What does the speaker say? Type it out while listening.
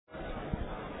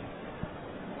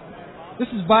This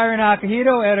is Byron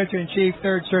Akahito, Editor-in-Chief,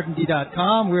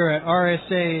 ThirdCertainty.com. We're at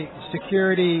RSA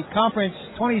Security Conference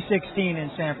 2016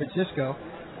 in San Francisco.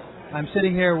 I'm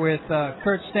sitting here with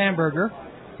Kurt Stamberger,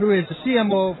 who is the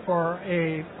CMO for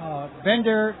a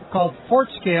vendor called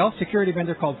FortScale, security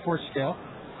vendor called FortScale.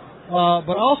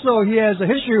 But also he has a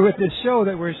history with this show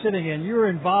that we're sitting in. You were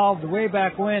involved way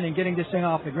back when in getting this thing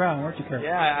off the ground, weren't you, Kurt?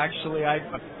 Yeah, actually, I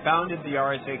founded the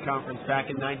RSA conference back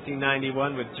in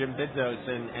 1991 with Jim Bidzos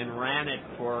and ran it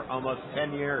for almost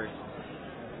 10 years.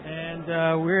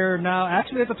 And we're now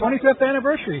actually at the 25th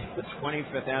anniversary. The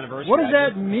 25th anniversary. What does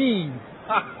that mean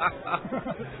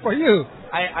for you?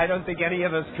 I don't think any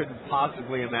of us could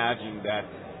possibly imagine that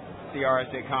the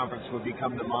RSA conference would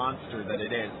become the monster that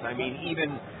it is. I mean,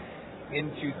 even in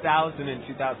 2000 and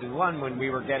 2001, when we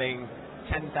were getting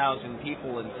 10,000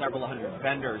 people and several hundred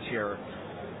vendors here,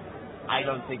 I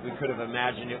don't think we could have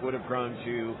imagined it would have grown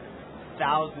to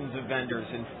thousands of vendors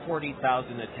and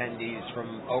 40,000 attendees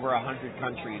from over 100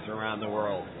 countries around the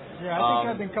world. Yeah, I think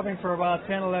I've been coming for about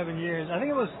 10, 11 years. I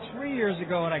think it was 3 years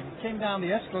ago when I came down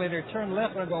the escalator, turned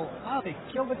left, and I go, wow, they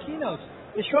killed the keynotes.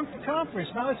 They shrunk the conference.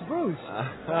 Now it's booths.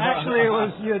 Actually, it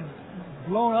was you had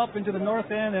blown up into the north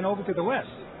end and over to the west.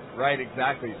 Right,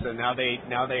 exactly. So now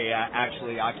they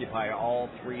actually occupy all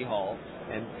three halls.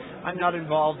 And I'm not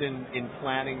involved in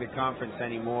planning the conference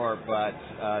anymore, but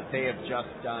they have just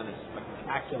done a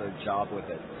spectacular job with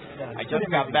it. Yeah, I just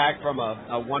got back from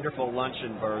a wonderful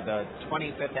luncheon for the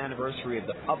 25th anniversary of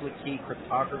the public key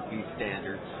cryptography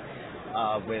standards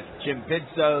with Jim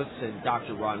Bidzos and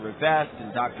Dr. Ron Rivest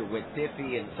and Dr. Whit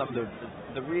Diffie and some of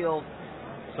the real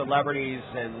celebrities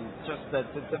and just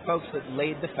the folks that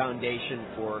laid the foundation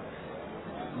for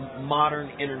modern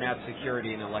internet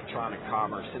security and electronic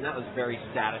commerce, and that was very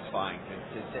satisfying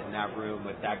to sit in that room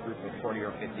with that group of 40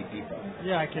 or 50 people.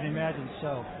 Yeah, I can imagine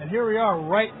so. And here we are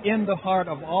right in the heart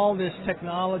of all this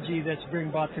technology that's being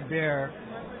brought to bear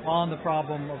on the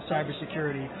problem of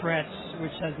cybersecurity threats,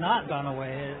 which has not gone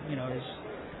away,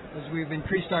 as we've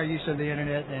increased our use of the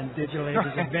internet and digital age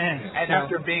has advanced. And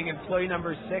after being employee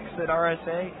number 6 at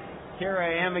RSA, here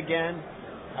I am again,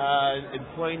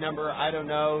 employee number,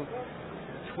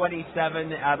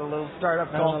 27 at a little startup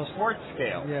called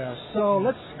FortScale. Yeah, so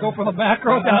let's go from the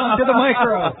macro down to the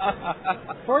micro.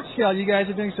 FortScale, you guys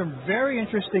are doing some very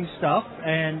interesting stuff,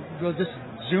 and we'll just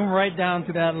zoom right down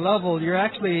to that level.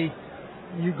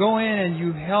 You go in and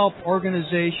you help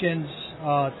organizations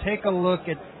take a look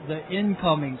at the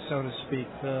incoming, so to speak.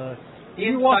 The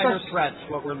insider threats,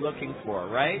 what we're looking for,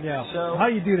 right? Yeah. So how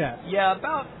do you do that? Yeah,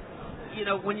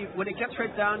 when it gets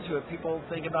right down to it, people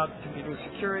think about computer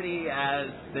security as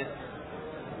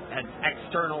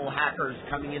external hackers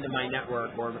coming into my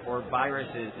network or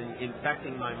viruses and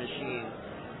infecting my machine.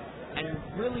 And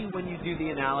really, when you do the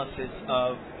analysis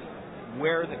of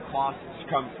where the costs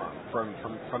come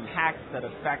from hacks that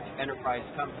affect enterprise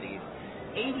companies,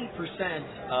 80%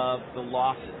 of the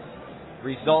losses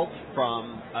result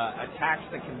from attacks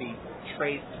that can be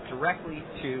traced directly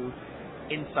to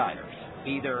insiders,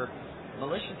 either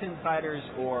malicious insiders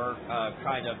or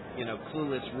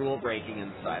clueless rule-breaking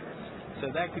insiders. So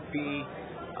that could be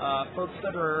folks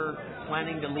that are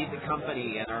planning to leave the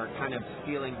company and are kind of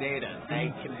stealing data.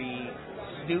 They can be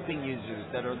snooping users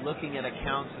that are looking at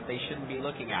accounts that they shouldn't be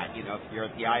looking at. If you're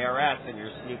at the IRS and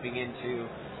you're snooping into,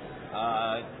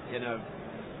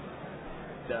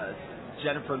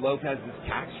 Jennifer Lopez's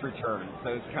tax returns,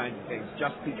 those kinds of things,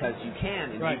 just because you can,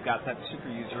 and right. You've got that super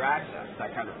user access,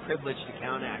 that kind of privileged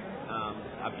account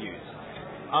abuse.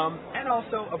 And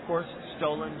also, of course,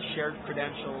 stolen shared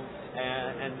credentials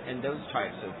and those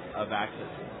types of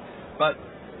accesses. But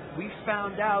we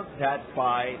found out that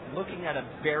by looking at a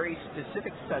very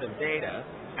specific set of data,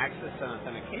 access and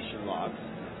authentication logs,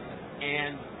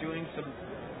 and doing some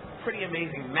pretty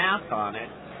amazing math on it,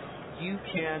 you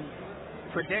can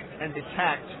predict and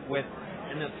detect with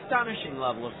an astonishing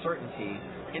level of certainty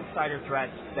insider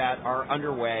threats that are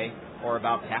underway or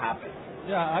about to happen.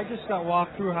 Yeah, I just got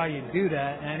walked through how you do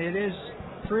that, and it is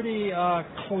pretty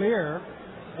clear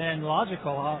and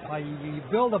logical how you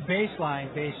build a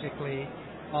baseline, basically,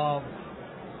 of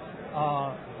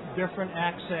different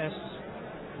access,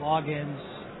 logins,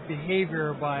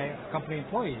 behavior by company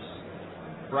employees.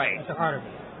 Right. At the heart of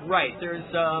it. Right. There's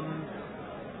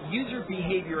user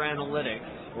behavior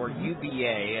analytics, or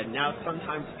UBA, and now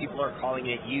sometimes people are calling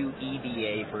it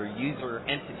UEBA for user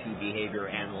entity behavior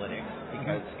analytics,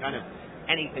 because kind of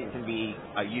anything can be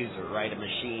a user, right? A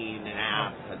machine, an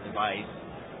app, a device,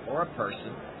 or a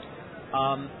person,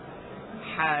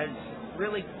 has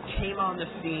really came on the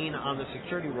scene on the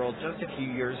security world just a few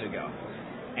years ago.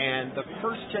 And the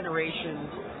first generation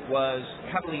was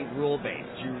heavily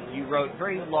rule-based. You wrote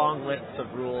very long lists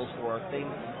of rules for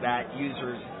things that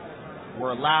users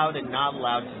were allowed and not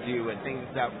allowed to do, and things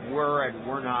that were and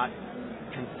were not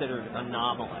considered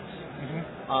anomalous.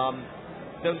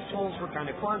 Those tools were kind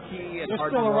of clunky and They're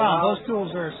hard still to roll around. out. Those tools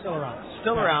are still around.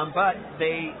 Still around, but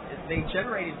they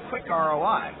generated quick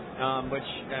ROI, which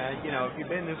if you've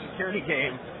been in the security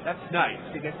game, that's nice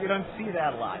because you don't see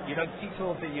that a lot. You don't see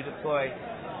tools that you deploy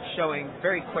showing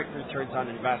very quick returns on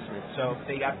investment. So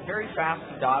they got very fast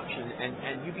adoption,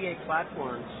 and UBA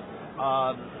platforms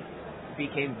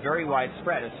became very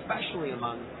widespread, especially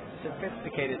among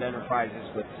sophisticated enterprises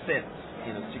with SIMs,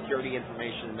 security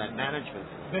information and management.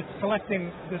 It's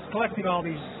collecting all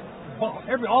these,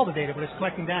 all the data, but it's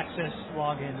collecting the access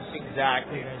logins.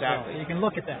 Exactly. Well. So you can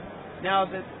look at that. Now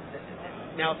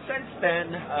since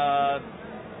then,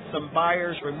 some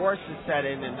buyer's remorse has set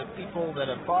in, and the people that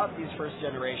have bought these first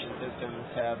generation systems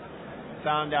have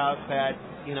found out that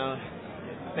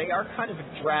they are kind of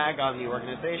a drag on the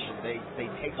organization. They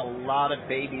take a lot of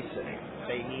babysitting.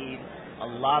 They need a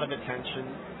lot of attention,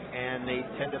 and they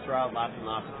tend to throw out lots and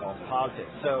lots of false positives.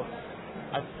 So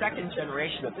a second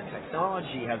generation of the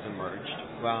technology has emerged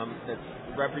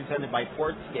that's represented by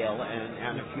FortScale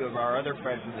and a few of our other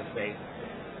friends in the space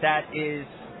that is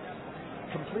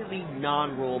completely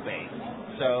non-rule based.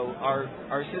 So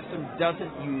our system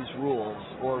doesn't use rules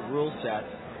or rule sets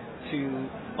to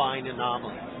find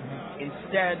anomalies.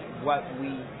 Instead, what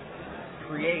we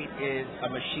create is a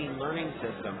machine learning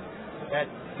system that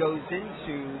goes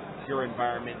into your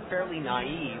environment fairly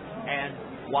naive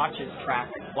and watches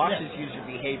traffic, watches user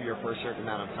behavior for a certain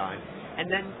amount of time, and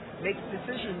then makes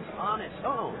decisions on its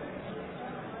own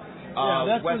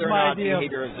whether or not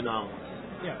behavior is anomalous.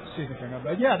 Yeah, excuse me for a minute.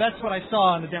 But that's what I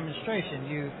saw in the demonstration.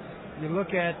 You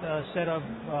look at a set of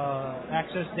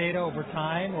access data over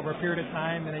a period of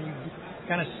time, and then you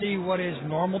kind of see what is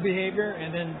normal behavior,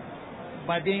 and then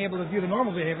by being able to view the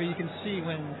normal behavior, you can see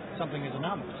when something is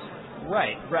anomalous.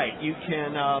 Right. You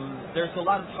can. There's a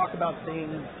lot of talk about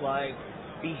things like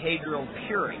behavioral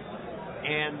peering,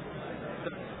 and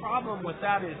the problem with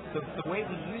that is the way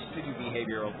we used to do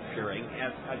behavioral peering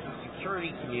as a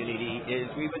security community is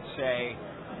we would say,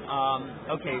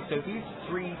 okay, so these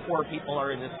 3-4 people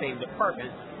are in the same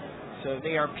department, so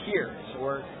they are peers,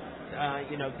 or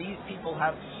these people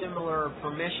have similar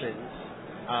permissions,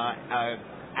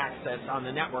 access on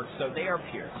the network, so they are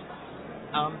peers.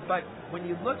 But when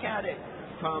you look at it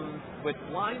with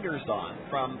blinders on,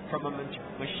 from a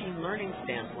machine learning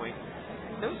standpoint,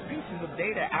 those pieces of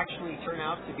data actually turn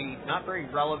out to be not very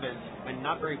relevant and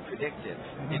not very predictive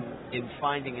in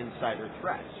finding insider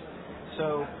threats.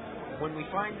 So when we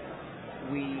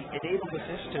enable the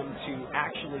system to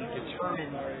actually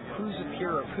determine who's a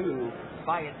peer of who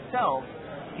by itself,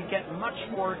 you get much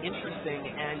more interesting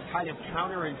and kind of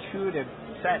counterintuitive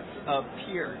sets of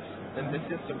peers that the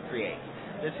system creates.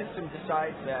 The system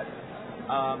decides that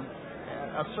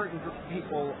a certain group of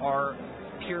people are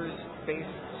peers based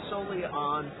solely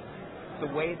on the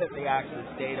way that they access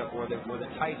data or the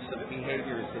types of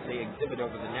behaviors that they exhibit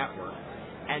over the network.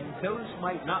 And those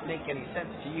might not make any sense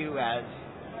to you as,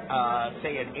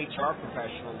 say, an HR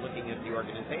professional looking at the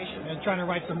organization. And trying to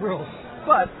write some rules.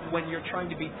 But when you're trying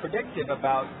to be predictive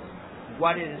about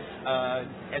what is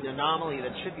an anomaly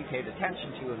that should be paid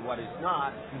attention to and what is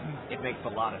not, it makes a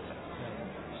lot of sense.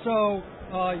 So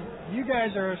you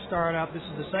guys are a startup. This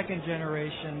is the second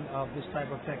generation of this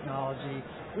type of technology.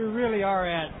 We really are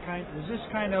at is this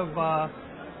kind of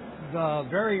the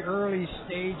very early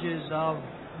stages of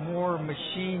more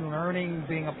machine learning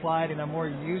being applied in a more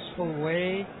useful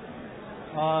way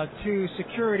to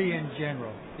security in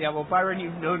general? Yeah, well, Byron,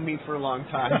 you've known me for a long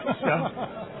time, so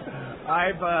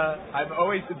I've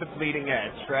always at the bleeding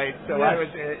edge, right? So I was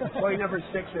employee number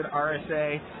 6 at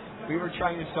RSA. We were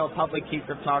trying to sell public key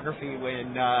cryptography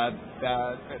when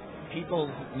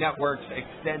people's networks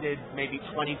extended maybe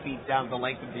 20 feet down the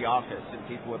length of the office, and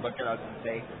people would look at us and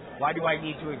say, why do I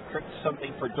need to encrypt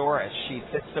something for Doris? She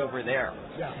sits over there.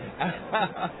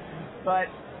 Yeah. But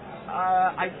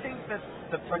I think that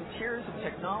the frontiers of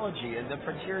technology and the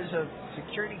frontiers of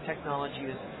security technology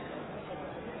is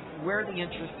where the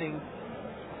interesting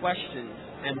questions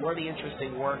and where the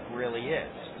interesting work really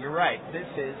is. You're right. This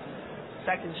is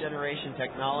second generation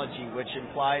technology, which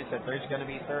implies that there's going to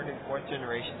be third and fourth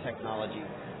generation technology.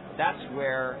 That's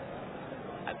where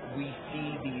we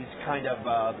see these kind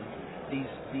of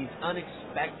these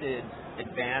unexpected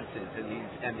advances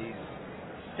and these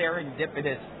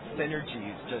serendipitous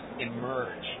synergies just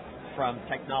emerge from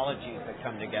technologies that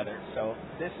come together. So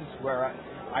this is where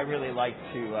I really like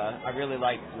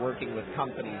working with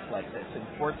companies like this, and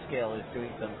FortScale is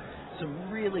doing some some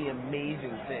really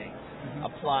amazing things,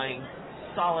 applying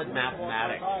solid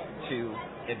mathematics to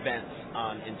events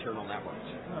on internal networks.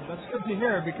 Well, that's good to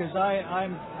hear, because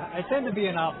I tend to be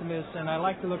an optimist, and I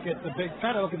like to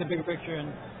try to look at the bigger picture.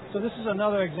 And so this is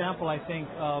another example, I think,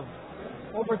 of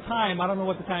over time, I don't know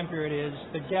what the time period is,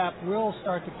 the gap will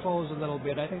start to close a little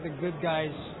bit. I think the good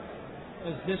guys,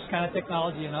 as this kind of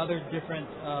technology and other different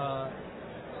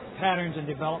patterns and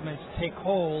developments take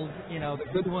hold, the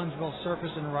good ones will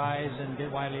surface and rise and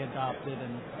get widely adopted.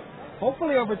 And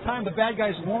hopefully over time, the bad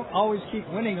guys won't always keep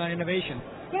winning on innovation.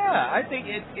 Yeah, I think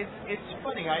it's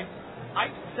funny. I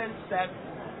sense that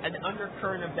an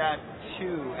undercurrent of that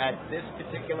too at this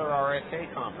particular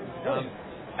RSA conference.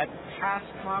 At past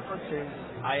conferences,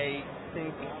 I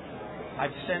think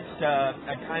I've sensed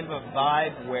a kind of a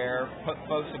vibe where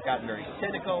folks have gotten very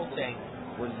cynical, saying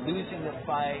we're losing the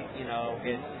fight.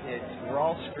 We're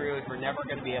all screwed. We're never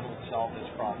going to be able to solve this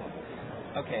problem.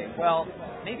 Okay, well,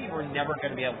 maybe we're never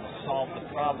going to be able to solve the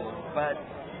problem, but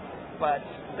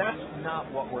that's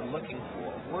not what we're looking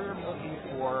for. We're looking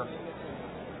for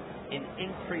an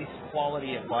increased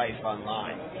quality of life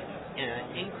online,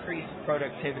 and increased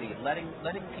productivity, letting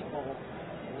people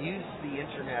use the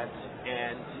internet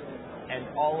and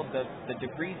all of the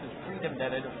degrees of freedom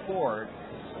that it affords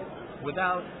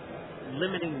without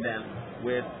limiting them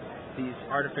with these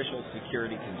artificial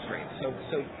security constraints.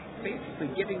 So basically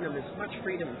giving them as much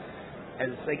freedom as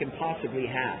they can possibly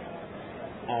have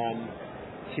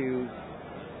to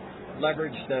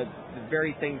leverage the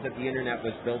very things that the internet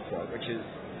was built for, which is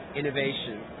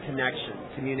innovation, connection,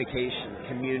 communication,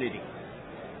 community.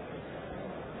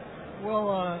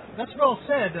 Well, that's well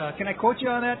said. Can I quote you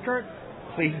on that, Kurt?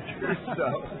 Please do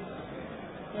so.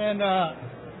 And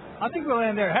I think we'll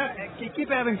end there. Keep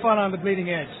having fun on the bleeding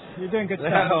edge. You're doing good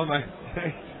stuff. Oh, my.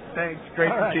 Thanks. Great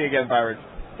to see you again, Byron.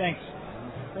 Thanks.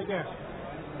 Take care.